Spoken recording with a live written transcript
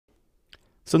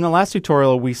So in the last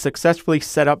tutorial, we successfully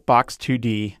set up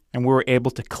Box2D, and we were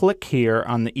able to click here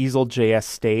on the easel.js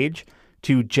stage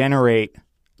to generate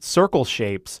circle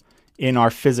shapes in our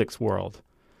physics world.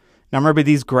 Now remember,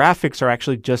 these graphics are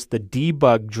actually just the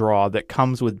debug draw that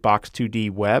comes with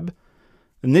Box2D Web.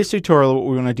 In this tutorial, what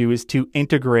we're going to do is to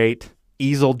integrate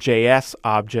easel.js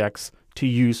objects to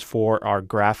use for our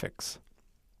graphics.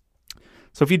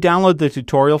 So if you download the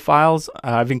tutorial files,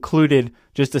 I've included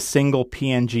just a single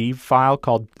PNG file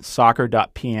called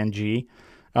soccer.png.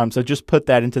 So just put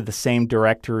that into the same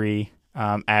directory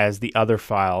as the other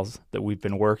files that we've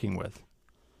been working with.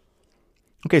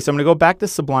 Okay, so I'm going to go back to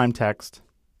Sublime Text.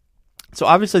 So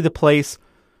obviously the place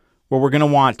where we're going to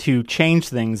want to change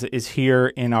things is here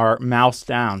in our mouse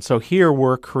down. So here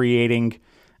we're creating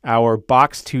our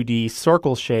Box2D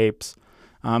circle shapes,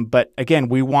 but again,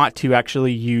 we want to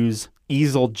actually use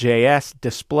easel.js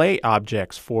display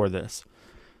objects for this.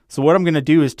 So what I'm going to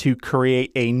do is to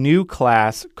create a new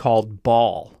class called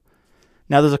ball.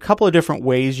 Now there's a couple of different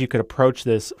ways you could approach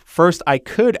this. First, I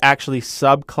could actually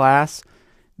subclass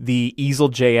the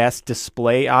easel.js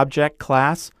display object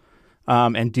class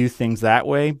and do things that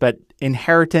way, but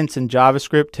inheritance in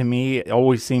JavaScript to me it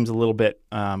always seems a little bit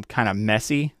kind of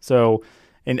messy. So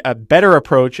a better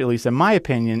approach, at least in my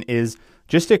opinion, is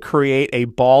just to create a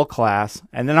ball class,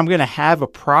 and then I'm going to have a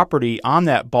property on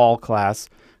that ball class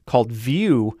called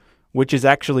view, which is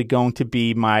actually going to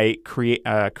be my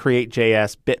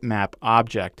CreateJS bitmap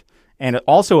object. And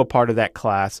also a part of that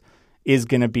class is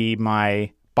going to be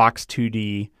my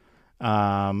Box2D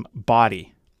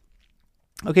body.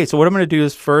 Okay, so what I'm going to do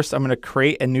is first I'm going to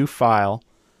create a new file,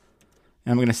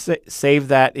 and I'm going to save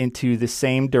that into the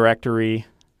same directory,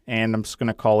 and I'm just going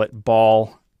to call it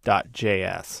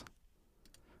ball.js.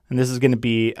 And this is going to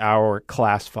be our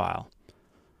class file.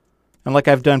 And like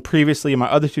I've done previously in my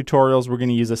other tutorials, we're going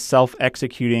to use a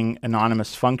self-executing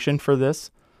anonymous function for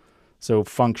this. So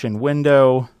function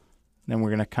window, then we're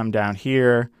going to come down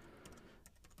here,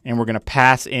 and we're going to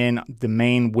pass in the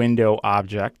main window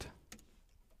object,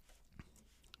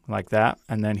 like that.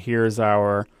 And then here's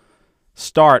our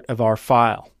start of our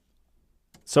file.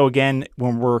 So again,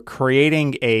 when we're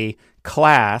creating a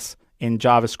class in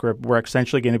JavaScript, we're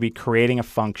essentially going to be creating a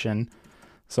function.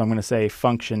 So I'm going to say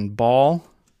function ball.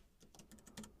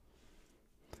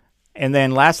 And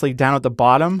then lastly, down at the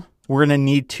bottom, we're going to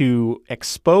need to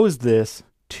expose this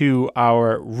to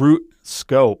our root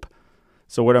scope.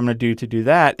 So what I'm going to do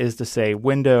that is to say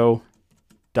window.ball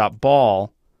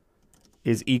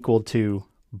is equal to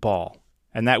ball.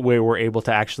 And that way we're able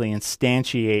to actually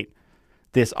instantiate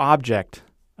this object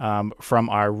from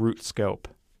our root scope.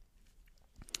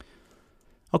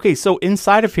 Okay, so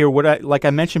inside of here, like I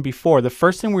mentioned before, the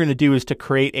first thing we're going to do is to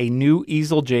create a new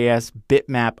easel.js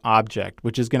bitmap object,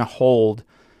 which is going to hold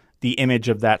the image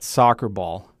of that soccer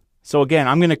ball. So again,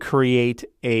 I'm going to create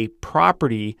a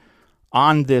property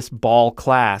on this ball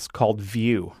class called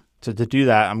view. So to do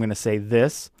that, I'm going to say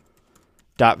this.view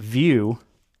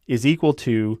is equal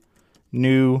to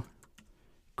new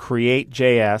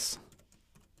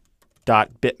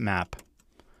CreateJS.bitmap.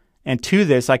 And to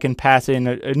this, I can pass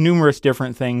in numerous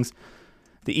different things.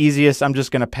 The easiest, I'm just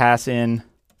going to pass in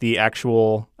the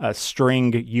actual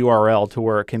string URL to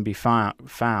where it can be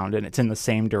found, and it's in the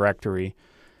same directory,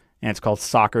 and it's called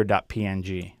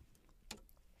soccer.png.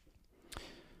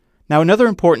 Now, another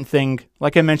important thing,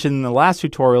 like I mentioned in the last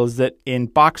tutorial, is that in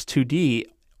Box2D,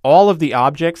 all of the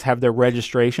objects have their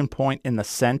registration point in the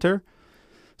center.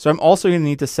 So I'm also going to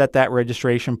need to set that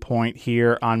registration point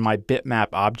here on my bitmap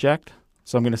object.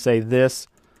 So I'm going to say this.view,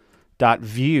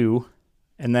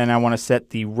 and then I want to set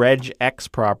the regex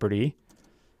property.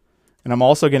 And I'm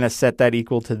also going to set that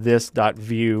equal to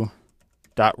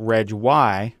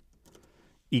this.view.regi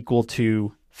equal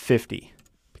to 50,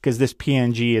 because this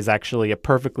PNG is actually a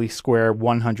perfectly square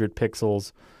 100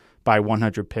 pixels by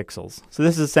 100 pixels. So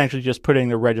this is essentially just putting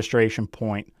the registration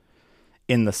point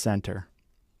in the center.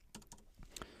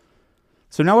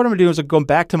 So now what I'm going to do is go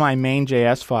back to my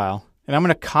main.js file, and I'm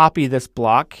going to copy this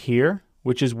block here,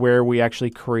 which is where we actually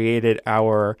created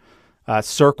our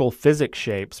circle physics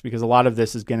shapes, because a lot of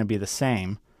this is going to be the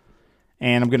same.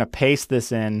 And I'm going to paste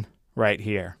this in right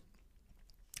here.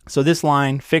 So this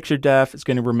line, fixture depth, is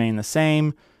going to remain the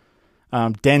same.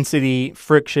 Density,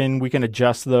 friction, we can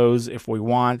adjust those if we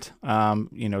want,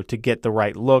 to get the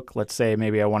right look. Let's say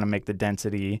maybe I want to make the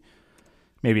density,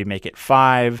 maybe make it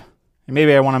 5. And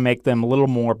maybe I want to make them a little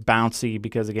more bouncy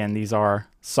because, again, these are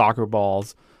soccer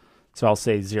balls. So I'll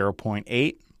say 0.8.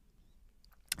 And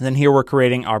then here we're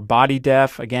creating our body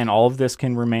depth. Again, all of this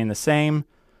can remain the same.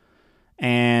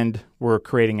 And we're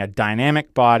creating a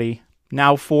dynamic body.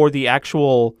 Now for the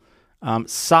actual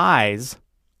size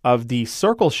of the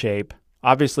circle shape,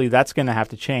 obviously that's going to have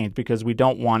to change because we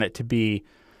don't want it to be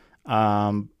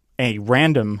a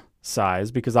random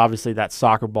size, because obviously that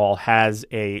soccer ball has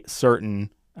a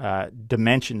certain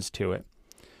dimensions to it.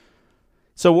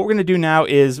 So what we're going to do now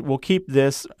is we'll keep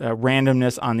this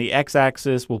randomness on the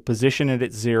x-axis. We'll position it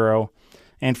at 0.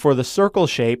 And for the circle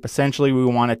shape, essentially we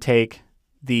want to take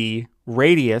the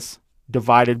radius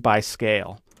divided by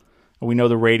scale. And we know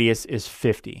the radius is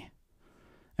 50.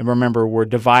 And remember, we're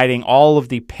dividing all of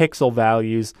the pixel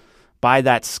values by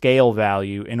that scale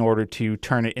value in order to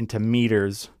turn it into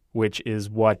meters, which is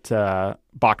what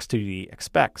Box2D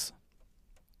expects.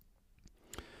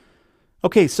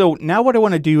 Okay, so now what I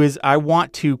want to do is I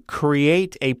want to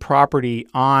create a property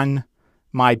on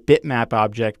my bitmap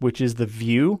object, which is the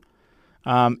view,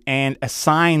 and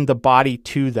assign the body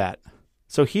to that.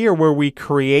 So here where we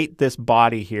create this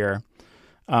body here,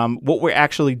 what we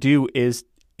actually do is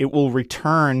it will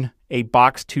return a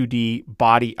Box2D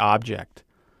body object.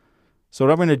 So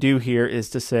what I'm going to do here is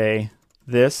to say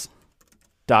this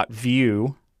dot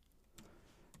view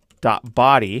dot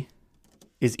body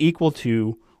is equal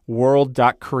to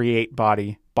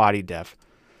world.createBody.def.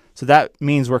 So that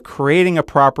means we're creating a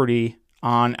property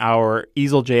on our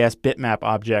easel.js bitmap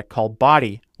object called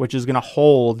body, which is going to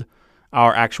hold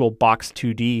our actual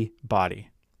Box2D body.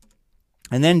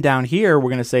 And then down here, we're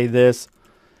going to say this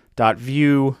dot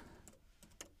view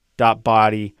dot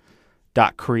body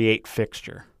dot create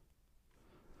fixture.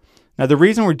 Now the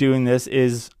reason we're doing this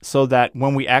is so that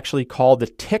when we actually call the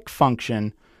tick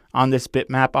function on this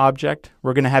bitmap object,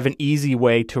 we're going to have an easy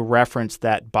way to reference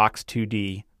that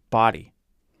Box2D body.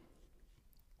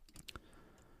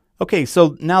 Okay,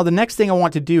 so now the next thing I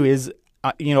want to do is,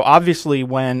 obviously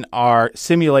when our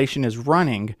simulation is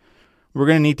running, we're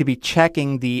going to need to be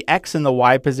checking the X and the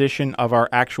Y position of our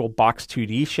actual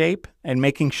Box2D shape and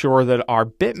making sure that our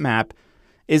bitmap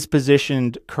is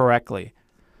positioned correctly.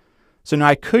 So now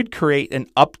I could create an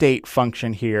update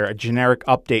function here, a generic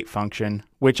update function,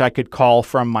 which I could call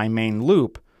from my main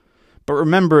loop. But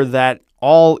remember that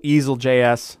all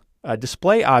easel.js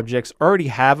display objects already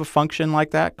have a function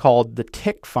like that called the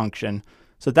tick function.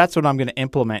 So that's what I'm going to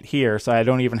implement here, so I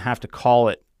don't even have to call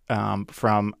it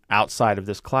from outside of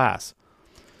this class.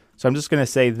 So I'm just going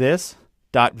to say this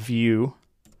dot view,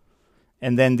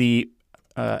 and then the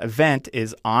event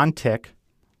is onTick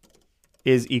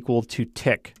is equal to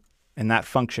tick. And that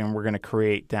function we're going to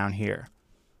create down here.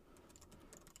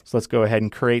 So let's go ahead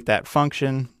and create that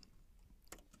function.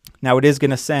 Now it is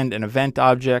going to send an event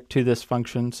object to this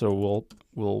function, so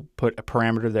we'll put a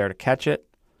parameter there to catch it.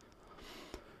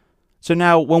 So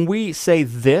now when we say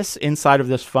this inside of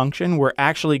this function, we're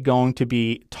actually going to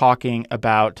be talking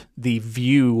about the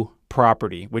view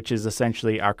property, which is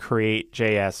essentially our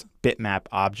CreateJS bitmap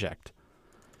object.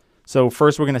 So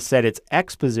first we're going to set its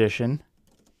X position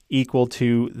equal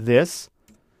to this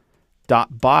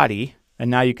dot body,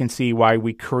 and now you can see why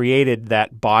we created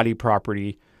that body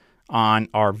property on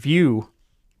our view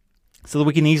so that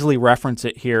we can easily reference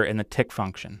it here in the tick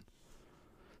function.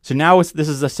 So now this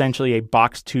is essentially a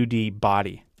Box2D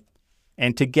body,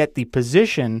 and to get the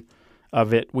position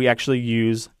of it, we actually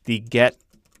use the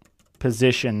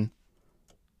getPosition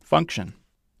function.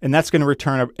 And that's going to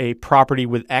return a property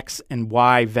with X and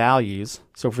Y values.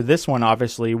 So for this one,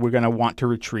 obviously, we're going to want to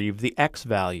retrieve the X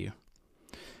value.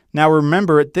 Now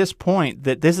remember at this point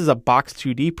that this is a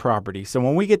Box2D property. So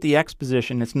when we get the X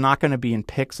position, it's not going to be in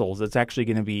pixels. It's actually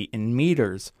going to be in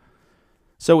meters.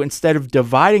 So instead of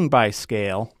dividing by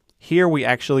scale, here we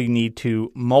actually need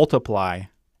to multiply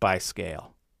by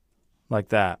scale, like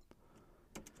that.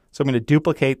 So I'm going to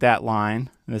duplicate that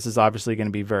line. And this is obviously going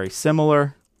to be very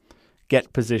similar.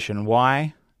 Get position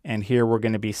Y, and here we're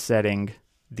going to be setting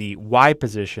the Y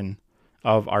position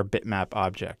of our bitmap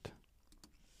object.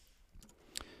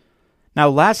 Now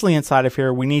lastly inside of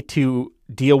here we need to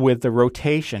deal with the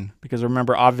rotation, because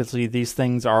remember obviously these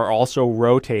things are also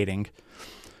rotating.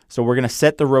 So we're going to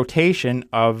set the rotation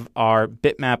of our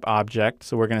bitmap object.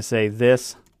 So we're going to say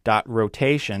this dot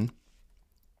rotation,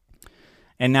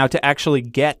 and now to actually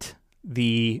get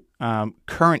the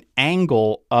current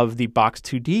angle of the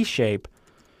Box2D shape,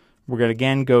 we're going to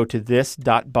again go to this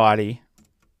dot body,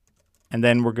 and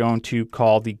then we're going to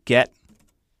call the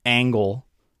getAngle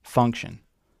function.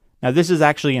 Now this is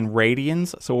actually in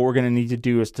radians, so what we're going to need to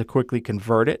do is to quickly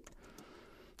convert it.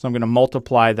 So I'm going to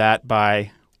multiply that by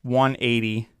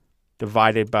 180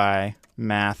 divided by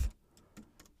math.pi.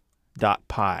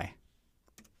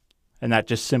 And that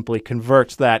just simply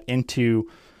converts that into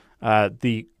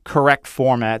the correct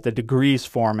format, the degrees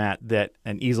format that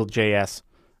an easel.js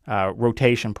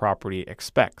rotation property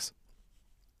expects.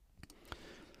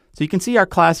 So you can see our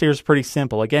class here is pretty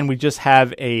simple. Again, we just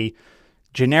have a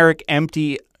generic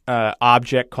empty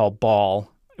object called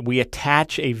ball. We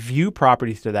attach a view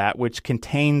property to that, which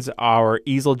contains our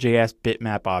easel.js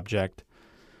bitmap object.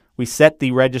 We set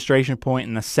the registration point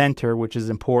in the center, which is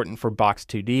important for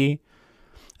Box2D.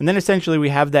 And then essentially we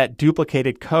have that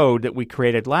duplicated code that we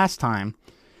created last time.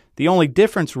 The only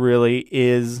difference really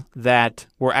is that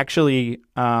we're actually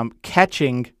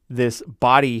catching this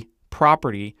body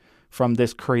property from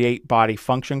this create body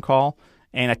function call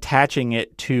and attaching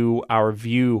it to our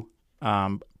view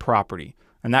property.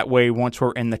 And that way, once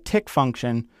we're in the tick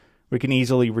function, we can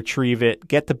easily retrieve it,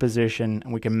 get the position,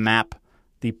 and we can map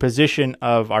the position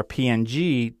of our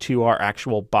PNG to our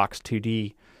actual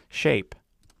Box2D shape.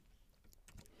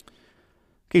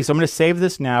 Okay, so I'm going to save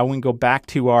this now. We can go back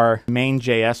to our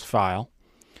main.js file.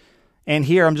 And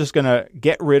here I'm just going to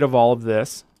get rid of all of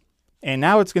this. And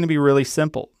now it's going to be really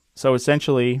simple. So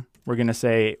essentially, we're going to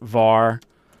say var,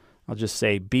 I'll just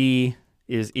say b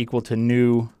is equal to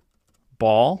new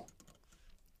ball.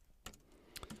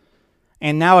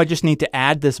 And now I just need to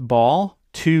add this ball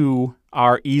to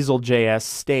our easel.js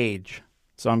stage.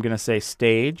 So I'm going to say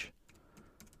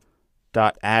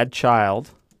stage.addChild.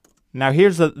 Now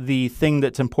here's the thing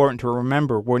that's important to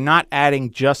remember. We're not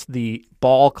adding just the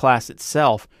ball class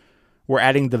itself. We're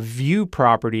adding the view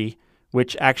property,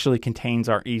 which actually contains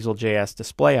our easel.js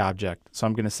display object. So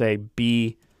I'm going to say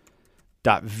b.view,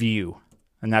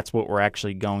 and that's what we're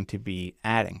actually going to be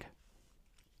adding.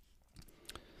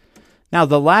 Now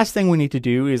the last thing we need to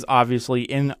do is obviously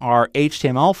in our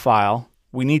HTML file,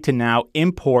 we need to now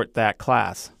import that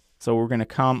class. So we're going to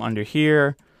come under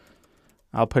here.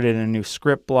 I'll put it in a new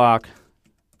script block,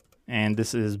 and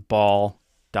this is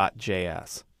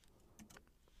ball.js.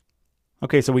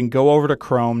 Okay, so we can go over to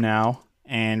Chrome now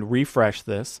and refresh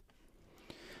this.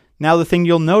 Now the thing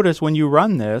you'll notice when you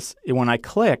run this, when I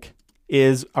click,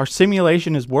 is our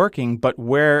simulation is working, but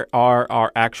where are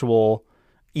our actual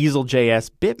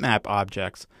easel.js bitmap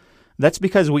objects? That's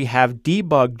because we have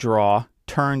debug draw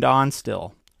turned on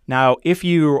still. Now, if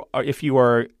you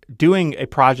are doing a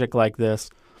project like this,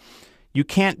 you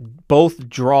can't both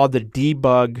draw the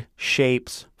debug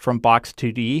shapes from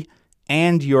Box2D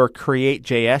and your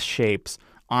CreateJS shapes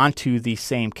onto the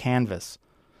same canvas.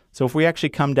 So if we actually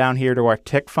come down here to our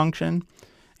tick function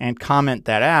and comment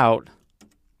that out,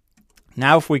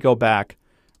 now if we go back,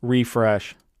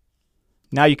 refresh,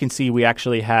 now you can see we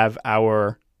actually have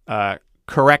our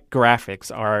correct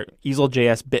graphics, our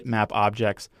easel.js bitmap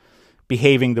objects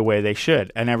behaving the way they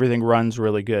should, and everything runs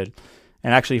really good.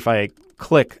 And actually, if I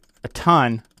click a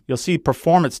ton, you'll see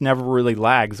performance never really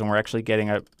lags, and we're actually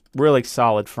getting a really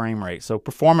solid frame rate. So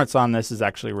performance on this is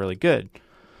actually really good.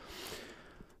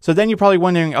 So then you're probably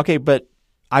wondering, okay, but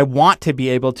I want to be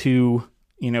able to,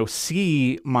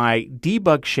 see my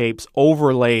debug shapes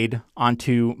overlaid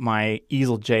onto my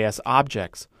easel.js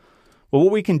objects. Well,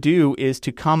 what we can do is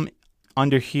to come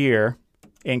under here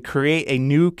and create a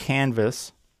new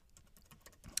canvas.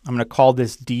 I'm going to call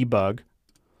this debug.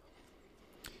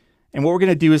 And what we're going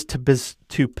to do is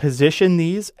to position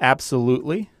these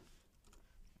absolutely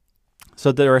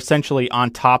so they're essentially on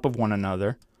top of one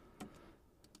another.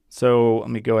 So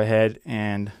let me go ahead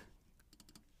and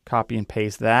copy and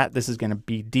paste that. This is going to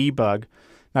be debug.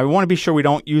 Now we want to be sure we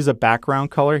don't use a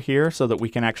background color here so that we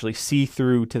can actually see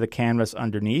through to the canvas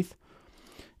underneath,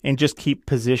 and just keep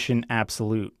position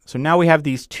absolute. So now we have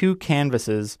these two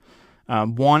canvases,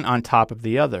 one on top of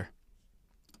the other.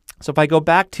 So if I go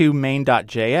back to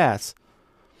main.js,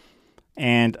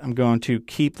 and I'm going to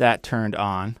keep that turned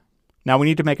on. Now we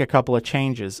need to make a couple of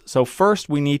changes. So first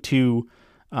we need to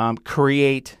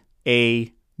create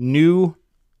a new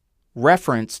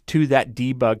reference to that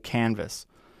debug canvas.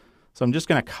 So I'm just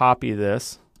going to copy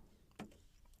this.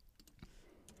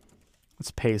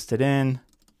 Let's paste it in.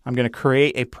 I'm going to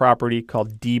create a property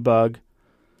called debug.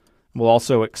 We'll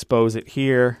also expose it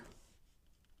here.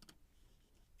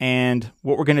 And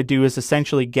what we're going to do is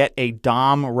essentially get a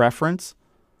DOM reference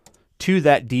to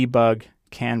that debug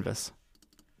canvas.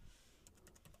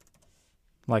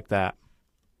 Like that.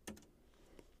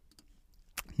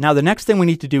 Now the next thing we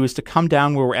need to do is to come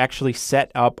down where we actually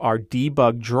set up our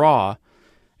debug draw.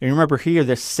 And remember here,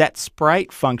 the set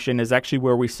sprite function is actually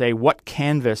where we say what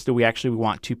canvas do we actually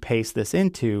want to paste this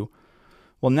into.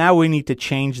 Well, now we need to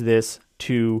change this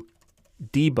to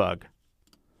debug.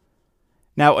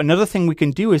 Now another thing we can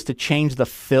do is to change the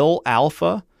fill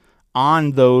alpha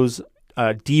on those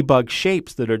debug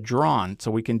shapes that are drawn. So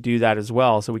we can do that as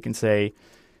well. So we can say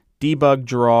debug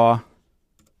draw,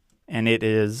 and it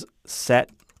is set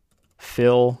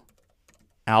fill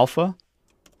alpha,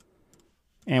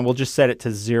 and we'll just set it to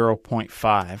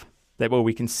 0.5. That way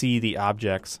we can see the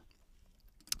objects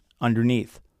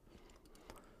underneath.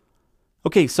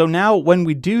 Okay, so now when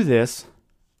we do this,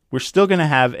 we're still going to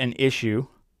have an issue.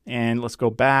 And let's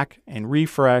go back and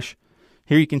refresh.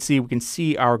 Here you can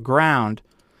see our ground.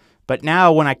 But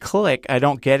now when I click, I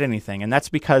don't get anything. And that's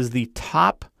because the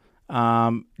top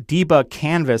debug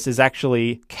canvas is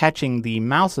actually catching the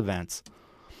mouse events.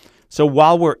 So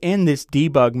while we're in this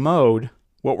debug mode,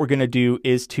 what we're going to do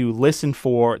is to listen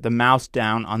for the mouse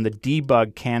down on the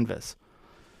debug canvas.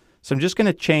 So I'm just going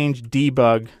to change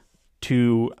change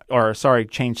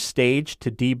stage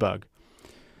to debug.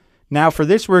 Now for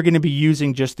this, we're going to be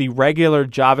using just the regular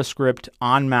JavaScript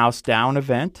on mouse down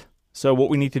event. So what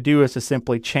we need to do is to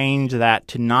simply change that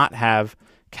to not have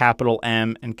capital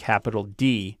M and capital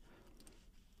D,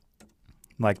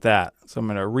 like that. So I'm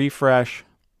going to refresh.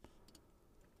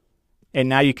 And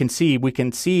now we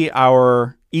can see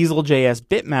our easel.js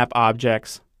bitmap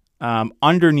objects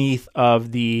underneath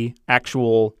of the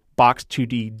actual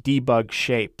Box2D debug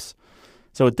shapes.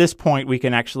 So at this point, we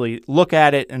can actually look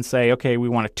at it and say, okay, we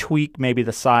want to tweak maybe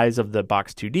the size of the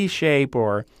Box2D shape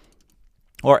or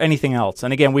anything else.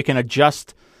 And again, we can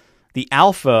adjust the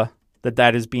alpha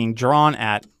that is being drawn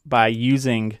at by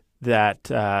using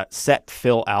that set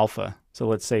fill alpha. So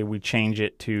let's say we change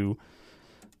it to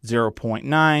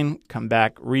 0.9, come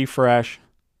back, refresh,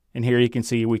 and here you can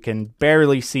see we can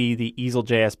barely see the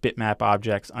easel.js bitmap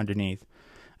objects underneath.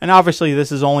 And obviously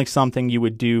this is only something you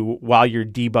would do while you're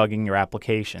debugging your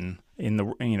application.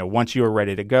 Once you are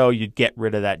ready to go, you'd get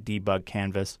rid of that debug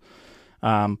canvas.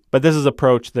 But this is an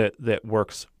approach that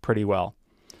works pretty well.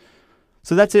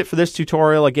 So that's it for this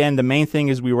tutorial. Again, the main thing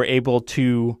is we were able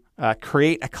to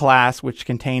create a class which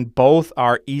contained both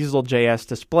our easel.js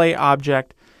display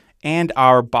object and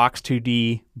our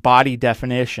Box2D body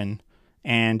definition.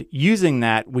 And using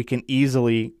that, we can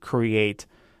easily create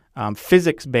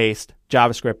physics-based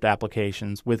JavaScript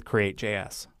applications with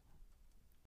CreateJS.